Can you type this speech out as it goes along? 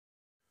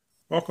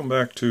Welcome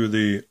back to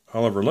the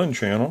Oliver Lynn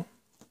channel.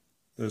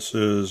 This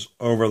is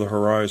Over the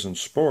Horizon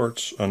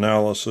Sports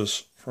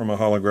analysis from a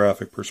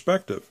holographic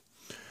perspective.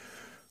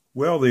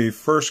 Well, the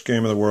first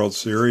game of the World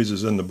Series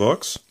is in the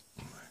books.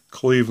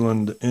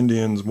 Cleveland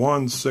Indians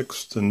won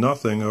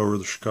 6-0 over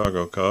the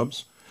Chicago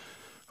Cubs.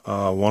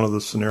 One of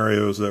the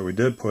scenarios that we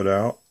did put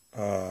out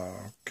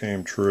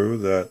came true,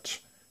 that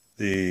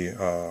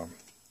the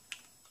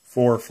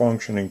four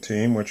functioning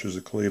team, which is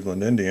the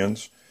Cleveland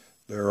Indians,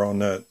 they're on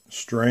that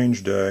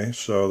strange day,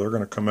 so they're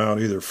going to come out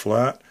either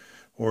flat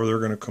or they're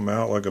going to come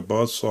out like a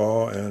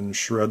buzzsaw and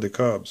shred the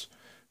Cubs.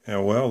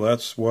 And well,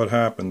 that's what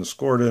happened. The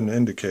score didn't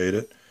indicate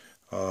it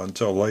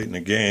until late in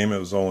the game. It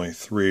was only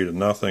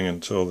 3-0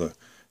 until the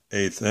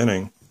 8th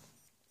inning.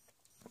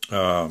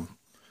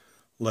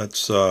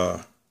 Let's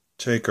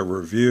take a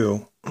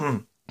review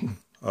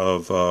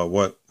of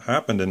what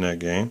happened in that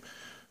game.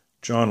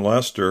 Jon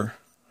Lester,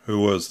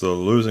 who was the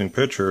losing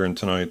pitcher in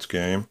tonight's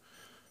game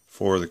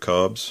for the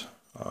Cubs,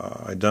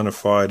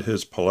 identified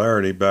his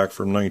polarity back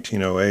from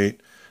 1908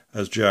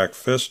 as Jack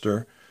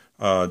Pfister.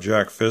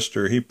 Jack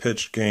Pfister, he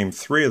pitched Game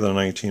 3 of the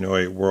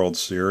 1908 World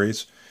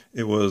Series.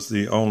 It was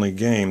the only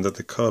game that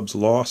the Cubs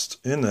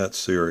lost in that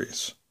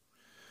series.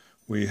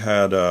 We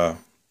had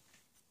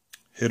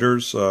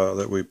hitters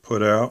that we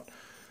put out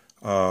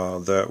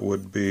that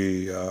would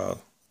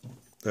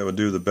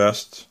do the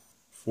best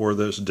for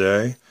this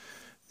day.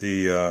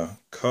 The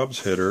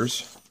Cubs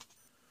hitters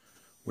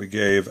we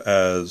gave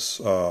as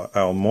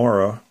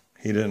Almora.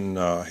 He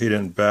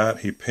didn't bat.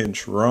 He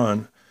pinch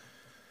run.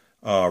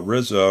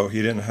 Rizzo,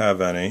 he didn't have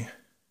any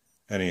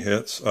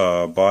hits.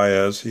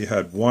 Baez, he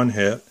had 1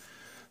 hit.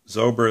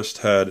 Zobrist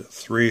had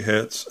 3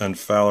 hits, and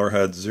Fowler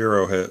had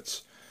 0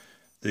 hits.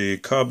 The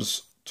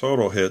Cubs'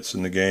 total hits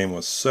in the game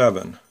was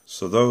 7.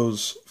 So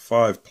those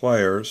 5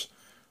 players,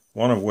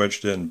 one of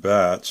which didn't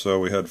bat, so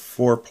we had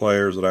 4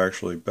 players that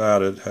actually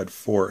batted, had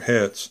 4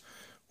 hits,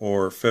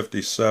 or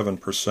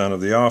 57% of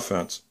the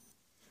offense.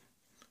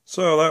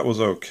 So that was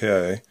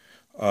okay.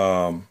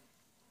 The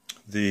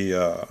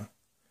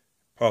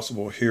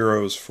possible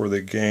heroes for the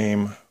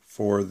game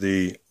for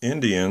the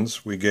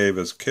Indians we gave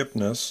as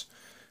Kipnis.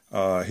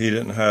 He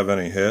didn't have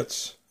any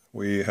hits.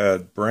 We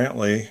had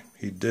Brantley.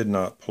 He did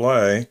not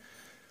play.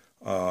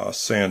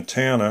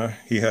 Santana,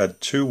 he had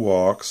 2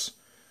 walks.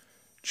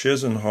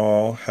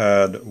 Chisenhall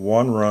had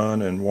 1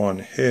 run and 1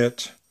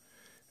 hit.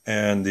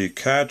 And the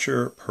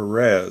catcher,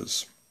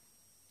 Perez,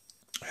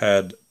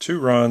 had 2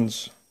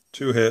 runs,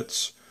 2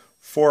 hits,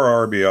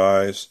 4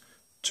 RBIs,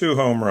 2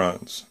 home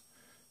runs.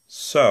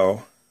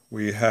 So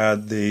we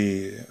had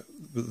the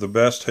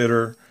best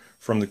hitter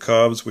from the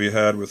Cubs we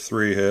had with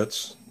 3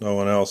 hits. No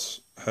one else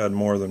had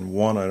more than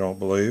 1, I don't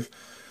believe.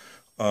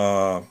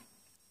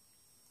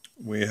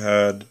 We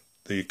had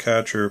the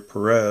catcher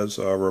Perez,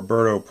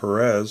 Roberto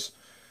Perez.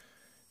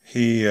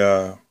 He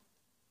accounted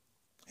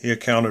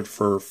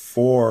for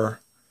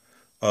 4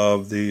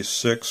 of the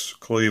 6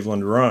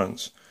 Cleveland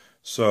runs.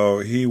 So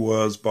he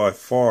was by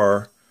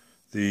far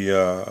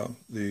the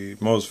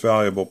most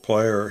valuable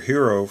player,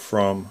 hero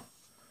from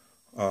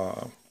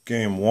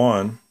Game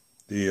 1.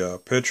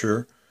 The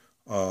pitcher,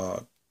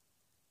 Corey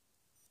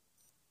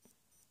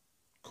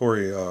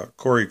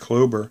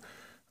Kluber,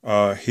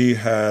 he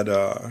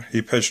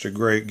pitched a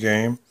great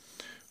game.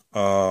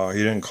 He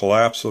didn't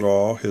collapse at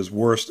all. His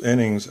worst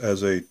innings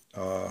as a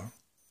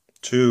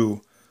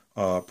 2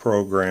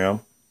 program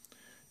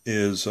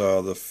is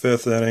the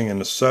 5th inning and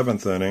the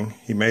 7th inning.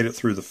 He made it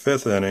through the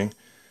 5th inning.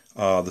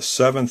 The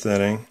 7th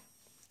inning,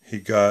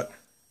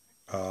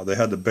 they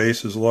had the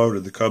bases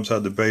loaded. The Cubs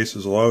had the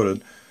bases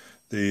loaded.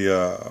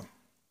 The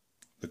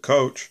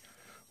coach,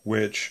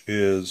 which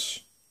is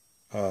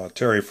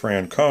Terry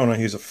Francona,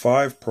 he's a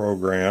 5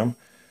 program.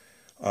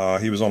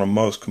 He was on a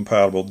most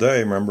compatible day.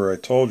 Remember, I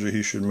told you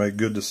he should make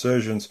good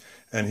decisions,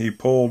 and he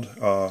pulled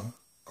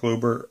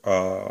Kluber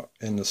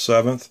in the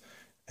 7th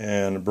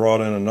and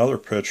brought in another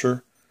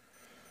pitcher.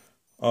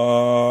 He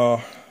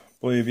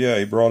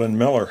brought in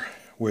Miller,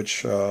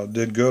 which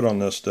did good on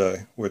this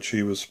day, which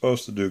he was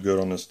supposed to do good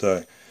on this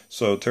day.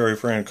 So Terry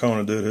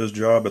Francona did his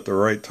job at the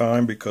right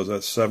time, because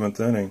that 7th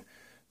inning,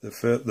 the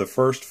 1st,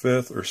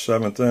 5th, or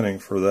 7th inning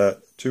for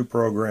that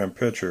 2-program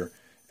pitcher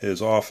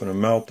is often a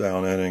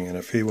meltdown inning, and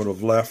if he would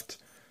have left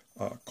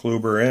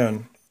Kluber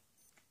in,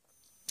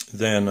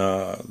 then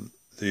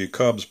the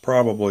Cubs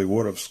probably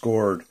would have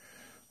scored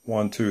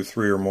 1, 2,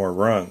 3 or more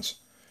runs.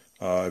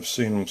 I've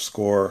seen them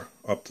score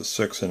up to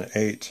 6 and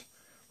 8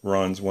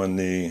 runs when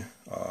the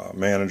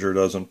manager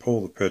doesn't pull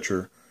the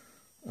pitcher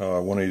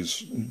when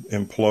he's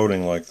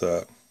imploding like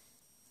that.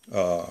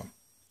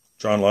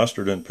 Jon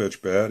Lester didn't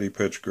pitch bad. He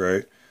pitched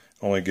great.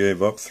 Only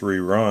gave up 3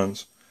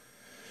 runs.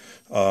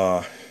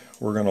 We're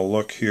going to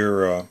look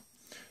here.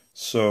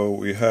 So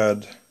we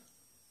had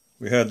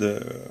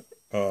the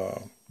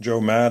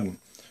Joe Madden,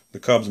 the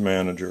Cubs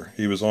manager.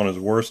 He was on his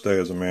worst day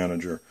as a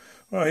manager.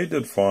 Well, he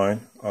did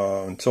fine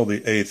until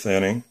the 8th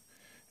inning.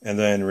 And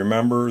then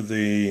remember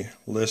the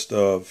list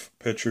of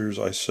pitchers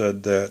I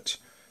said that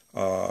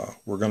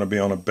were going to be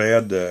on a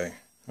bad day,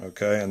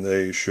 okay, and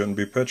they shouldn't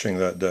be pitching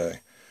that day.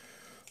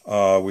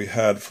 We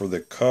had for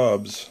the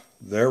Cubs,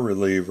 their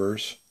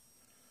relievers,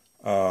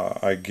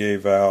 I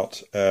gave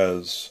out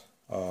as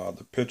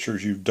the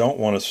pitchers you don't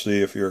want to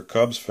see if you're a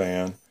Cubs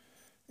fan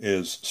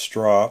is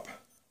Strop,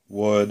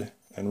 Wood,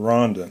 and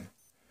Rondon.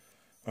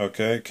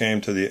 Okay, it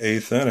came to the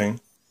 8th inning.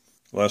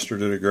 Lester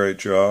did a great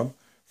job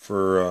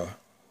for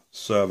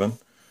 7.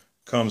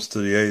 Comes to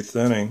the 8th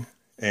inning,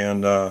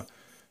 and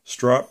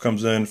Strop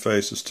comes in,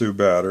 faces 2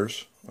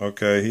 batters.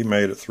 Okay, he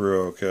made it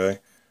through okay.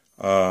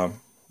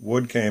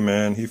 Wood came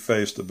in, he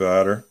faced the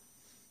batter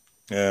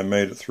and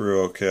made it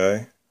through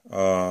okay.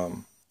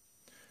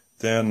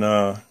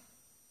 Then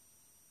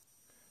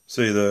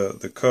see,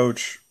 the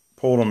coach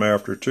pulled him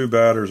after 2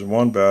 batters and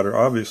 1 batter.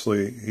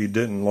 Obviously, he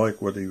didn't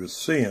like what he was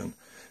seeing,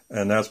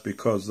 and that's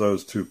because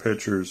those 2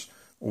 pitchers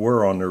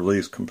were on their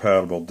least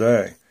compatible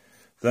day.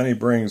 Then he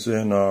brings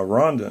in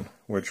Rondon,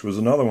 which was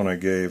another one I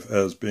gave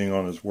as being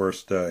on his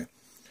worst day.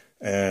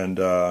 And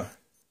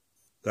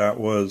that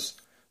was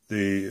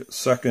the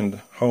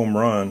second home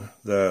run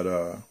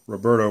that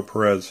Roberto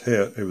Perez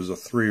hit. It was a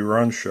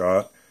 3-run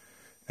shot,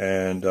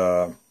 and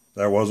that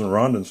wasn't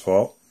Rondon's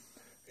fault.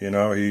 You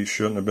know, he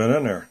shouldn't have been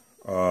in there.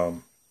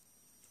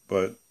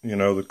 But, you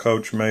know, the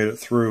coach made it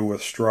through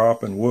with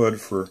Strop and Wood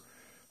for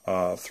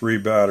 3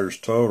 batters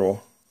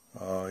total,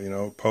 you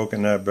know,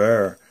 poking that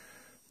bear.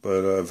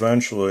 But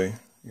eventually,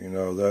 you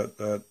know,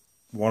 that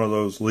one of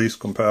those least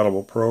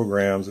compatible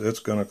programs, it's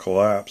going to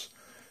collapse.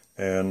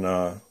 And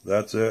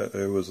that's it.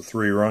 It was a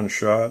 3-run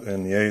shot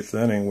in the 8th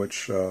inning,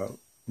 which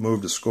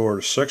moved the score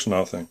to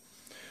 6-0.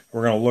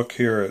 We're going to look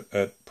here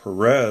at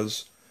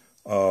Perez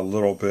a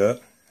little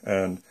bit.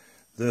 And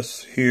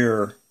this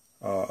here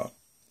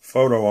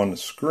photo on the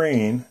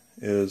screen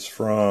is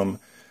from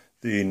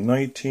the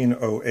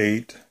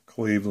 1908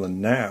 Cleveland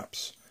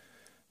Naps.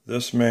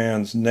 This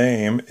man's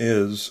name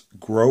is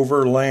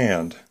Grover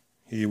Land.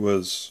 He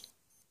was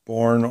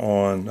born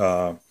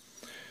on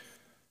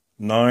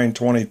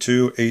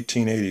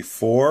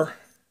 9/22/1884.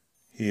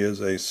 He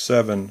is a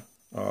 7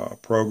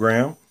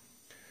 program.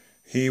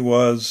 He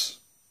was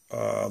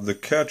the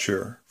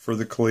catcher for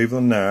the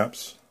Cleveland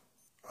Naps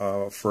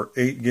for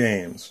 8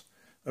 games.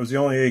 That was the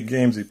only 8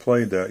 games he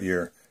played that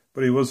year.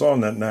 But he was on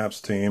that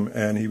Naps team,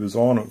 and he was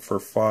on it for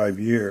 5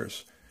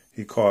 years.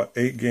 He caught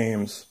 8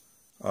 games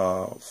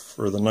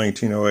for the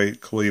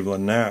 1908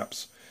 Cleveland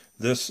Naps.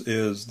 This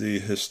is the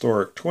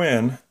historic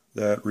twin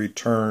that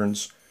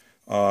returns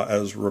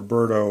as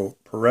Roberto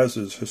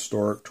Perez's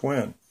historic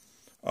twin.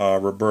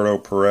 Roberto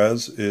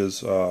Perez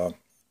is,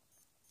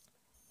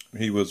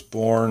 he was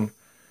born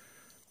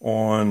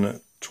on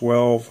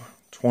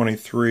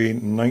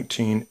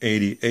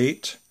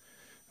 12/23/1988,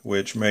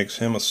 which makes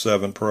him a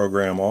 7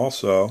 program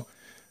also.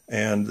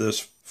 And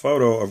this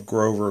photo of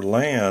Grover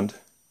Land,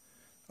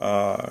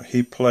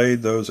 he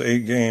played those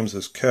 8 games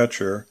as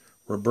catcher.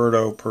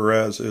 Roberto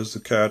Perez is the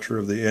catcher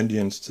of the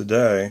Indians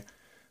today.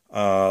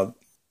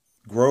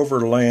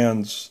 Grover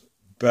Land's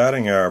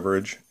batting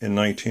average in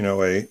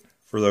 1908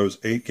 for those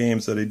 8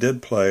 games that he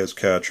did play as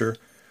catcher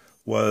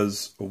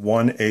was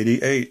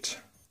 188.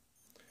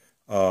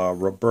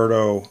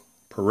 Roberto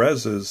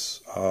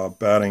Perez's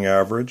batting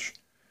average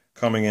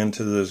coming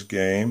into this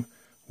game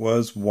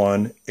was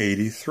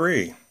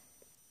 183.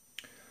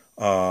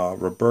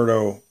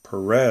 Roberto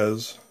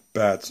Perez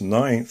bats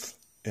 9th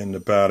in the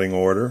batting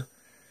order.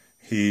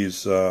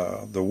 He's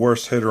the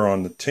worst hitter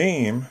on the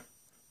team,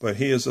 but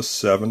he is a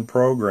 7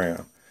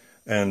 program.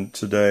 And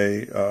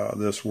today,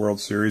 this World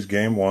Series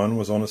Game 1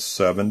 was on a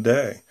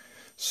 7-day.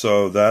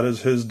 So that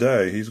is his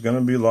day. He's going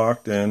to be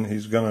locked in.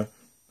 He's going to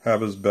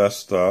have his best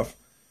stuff.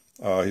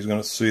 He's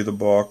going to see the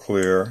ball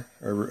clear.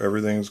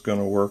 Everything's going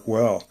to work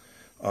well.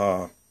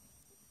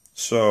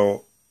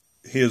 So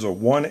he is a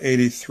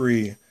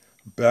 183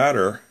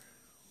 batter,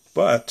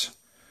 but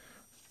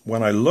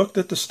when I looked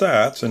at the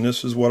stats, and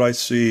this is what I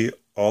see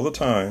all the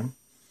time,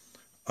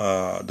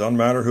 doesn't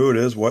matter who it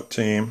is, what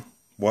team,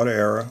 what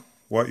era,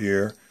 what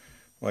year.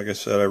 Like I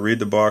said, I read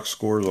the box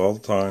scores all the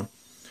time.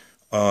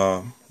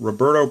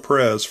 Roberto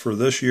Perez, for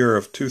this year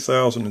of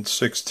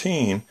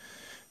 2016,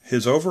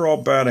 his overall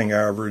batting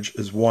average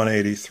is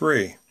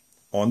 183.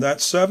 On that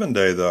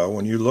 7-day, though,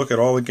 when you look at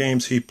all the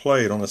games he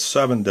played on a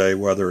 7-day,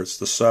 whether it's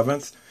the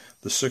 7th,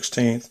 the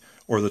 16th,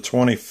 or the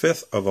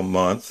 25th of a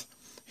month,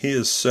 he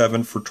is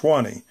 7 for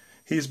 20.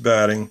 He's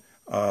batting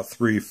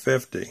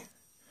 .350.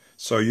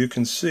 So you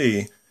can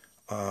see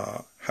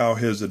how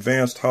his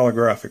advanced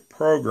holographic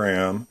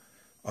program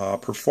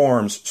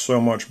performs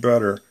so much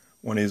better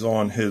when he's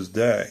on his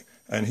day.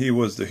 And he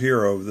was the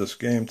hero of this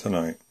game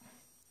tonight.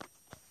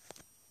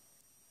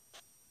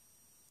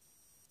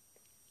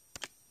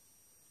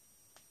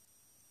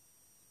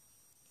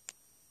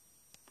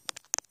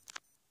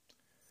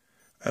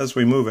 As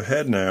we move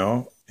ahead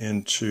now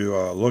into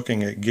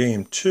looking at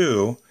Game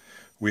 2,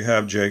 we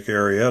have Jake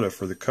Arrieta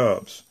for the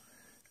Cubs.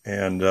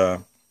 And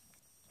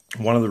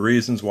one of the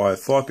reasons why I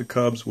thought the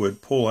Cubs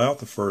would pull out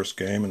the first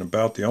game, and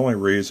about the only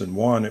reason,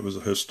 one, it was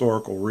a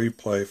historical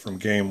replay from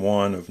Game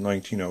 1 of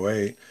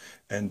 1908,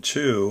 and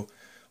 2,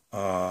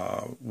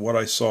 what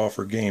I saw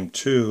for Game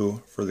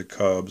 2 for the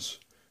Cubs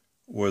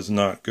was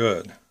not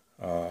good.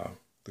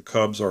 The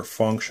Cubs are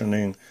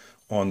functioning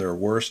on their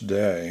worst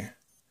day,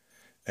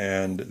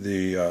 and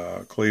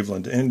the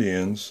Cleveland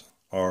Indians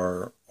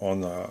are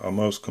on a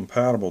most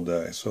compatible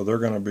day, so they're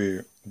going to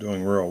be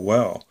doing real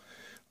well.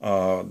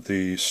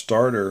 The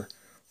starter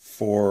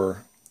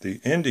for the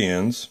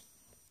Indians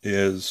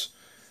is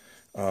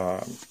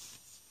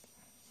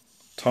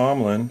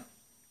Tomlin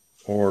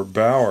or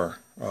Bauer.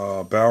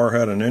 Bauer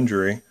had an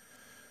injury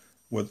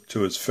to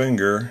his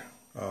finger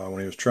when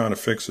he was trying to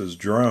fix his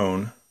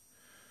drone,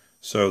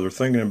 so they're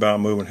thinking about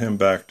moving him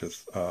back to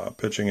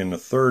pitching in the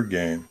third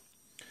game.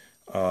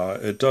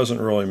 It doesn't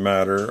really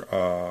matter.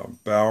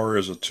 Bauer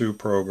is a 2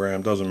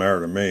 program. Doesn't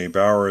matter to me.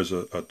 Bauer is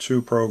a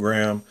 2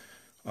 program.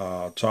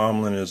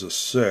 Tomlin is a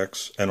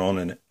 6, and on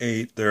an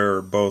 8,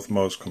 they're both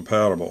most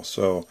compatible.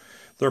 So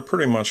they're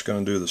pretty much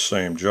going to do the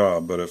same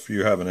job. But if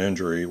you have an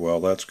injury, well,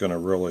 that's going to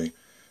really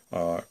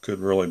could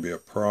really be a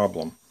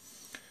problem.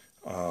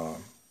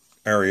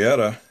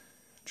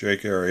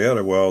 Jake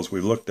Arrieta, well, as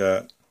we looked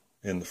at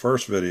in the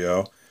first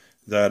video,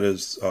 that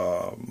is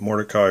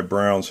Mordecai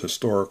Brown's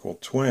historical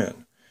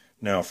twin.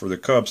 Now, for the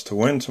Cubs to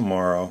win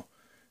tomorrow,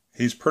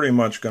 he's pretty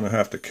much going to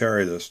have to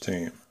carry this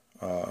team.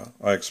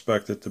 I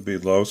expect it to be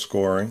low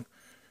scoring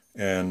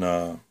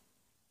and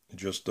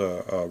just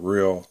a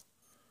real,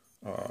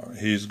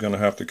 he's going to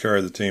have to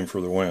carry the team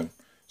for the win.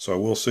 So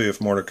we'll see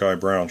if Mordecai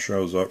Brown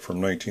shows up from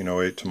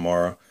 1908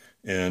 tomorrow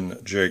in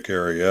Jake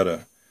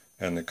Arrieta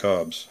and the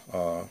Cubs.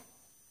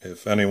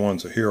 If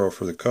anyone's a hero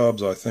for the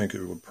Cubs, I think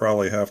it would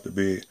probably have to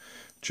be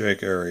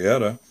Jake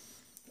Arrieta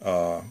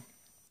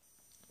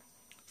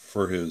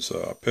for his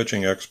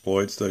pitching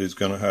exploits that he's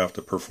going to have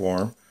to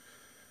perform.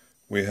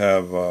 We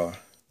have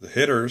the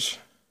hitters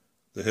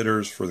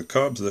for the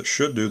Cubs that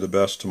should do the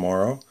best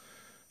tomorrow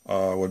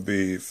would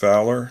be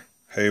Fowler,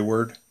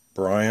 Hayward,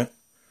 Bryant,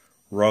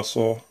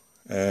 Russell,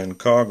 and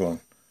Coghlan.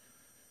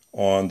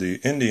 On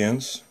the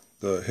Indians,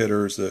 the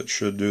hitters that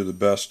should do the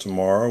best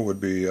tomorrow would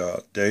be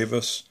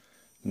Davis,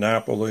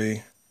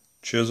 Napoli,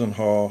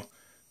 Chisenhall,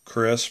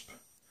 Crisp,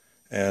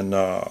 and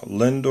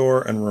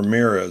Lindor and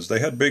Ramirez. They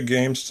had big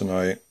games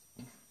tonight,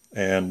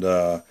 and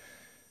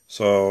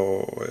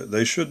so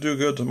they should do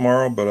good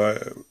tomorrow,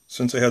 but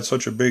since they had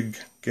such a big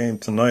game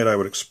tonight, I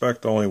would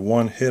expect only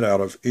 1 hit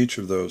out of each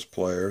of those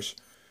players,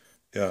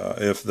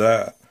 if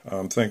that.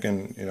 I'm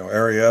thinking,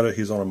 Arrieta,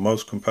 he's on a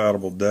most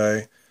compatible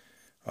day.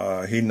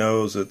 He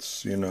knows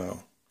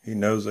he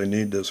knows they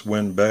need this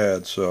win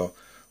bad, so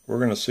we're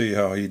going to see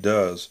how he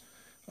does.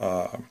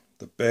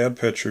 The bad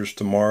pitchers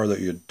tomorrow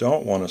that you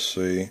don't want to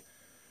see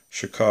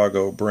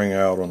Chicago bring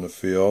out on the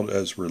field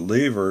as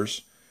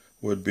relievers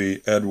would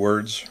be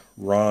Edwards,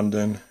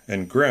 Rondon,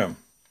 and Grimm.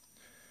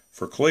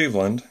 For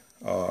Cleveland,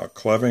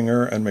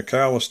 Clevinger and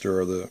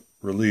McAllister are the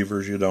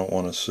relievers you don't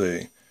want to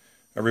see.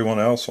 Everyone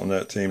else on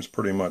that team's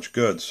pretty much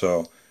good,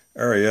 so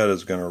Arrieta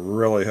is going to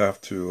really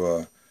have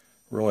to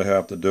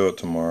do it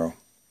tomorrow.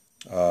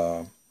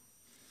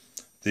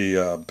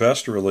 The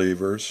best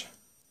relievers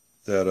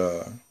that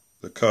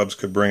the Cubs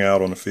could bring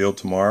out on the field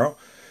tomorrow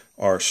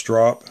are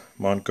Strop,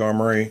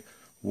 Montgomery,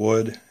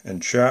 Wood,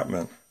 and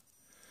Chapman.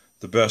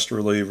 The best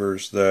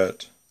relievers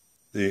that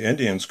the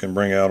Indians can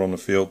bring out on the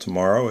field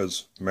tomorrow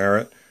is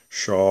Merritt,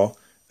 Shaw,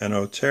 and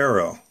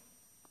Otero.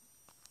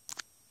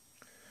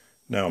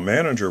 Now,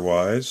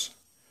 manager-wise,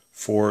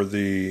 for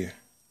the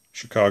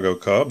Chicago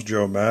Cubs,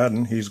 Joe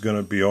Maddon, he's going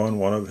to be on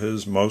one of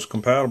his most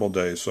compatible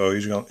days, so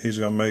he's going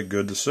to make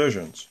good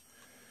decisions.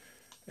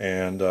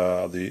 And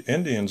the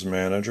Indians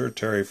manager,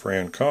 Terry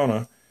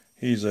Francona,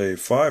 he's a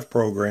 5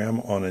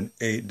 program on an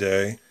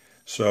 8-day,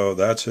 so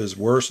that's his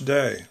worst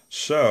day.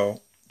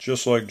 So,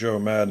 just like Joe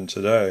Maddon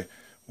today,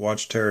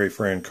 watch Terry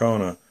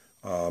Francona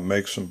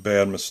make some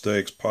bad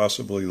mistakes,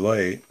 possibly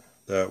late,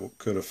 that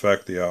could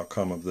affect the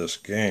outcome of this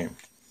game.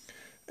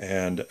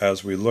 And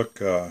as we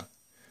look,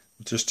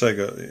 just take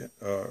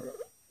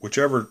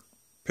whichever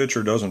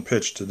pitcher doesn't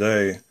pitch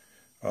today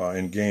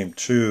in Game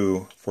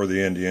 2 for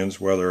the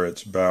Indians, whether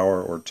it's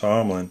Bauer or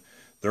Tomlin,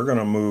 they're going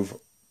to move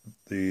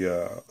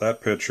that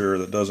pitcher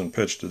that doesn't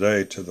pitch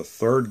today to the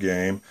third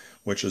game,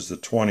 which is the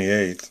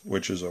 28th,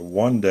 which is a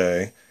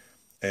 1-day,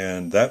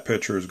 and that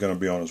pitcher is going to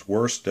be on his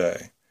worst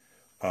day.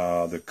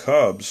 The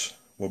Cubs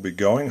will be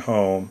going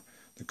home.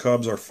 The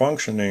Cubs are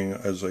functioning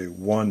as a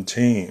 1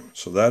 team,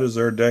 so that is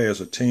their day as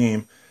a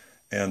team,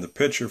 and the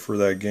pitcher for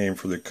that game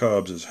for the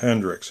Cubs is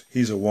Hendricks.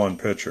 He's a 1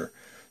 pitcher.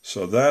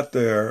 So that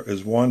there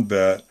is one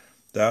bet.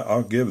 That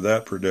I'll give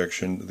that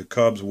prediction. The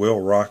Cubs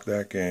will rock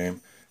that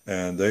game,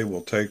 and they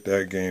will take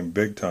that game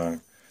big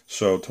time.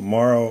 So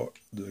tomorrow,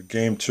 the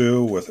Game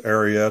 2 with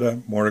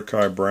Arrieta,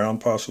 Mordecai Brown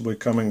possibly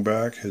coming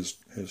back, his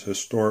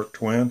historic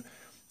twin.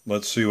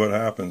 Let's see what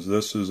happens.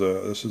 This is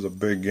a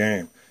big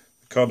game.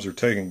 The Cubs are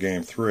taking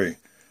Game 3.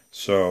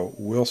 So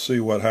we'll see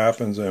what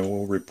happens, and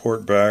we'll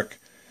report back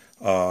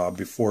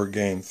before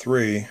Game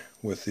 3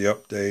 with the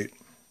update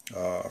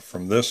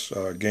from this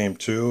Game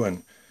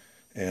 2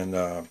 and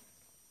a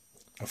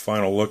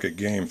final look at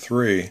Game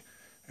 3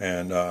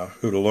 and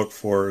who to look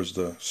for as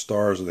the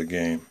stars of the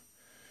game.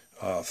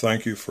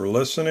 Thank you for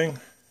listening.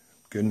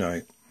 Good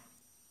night.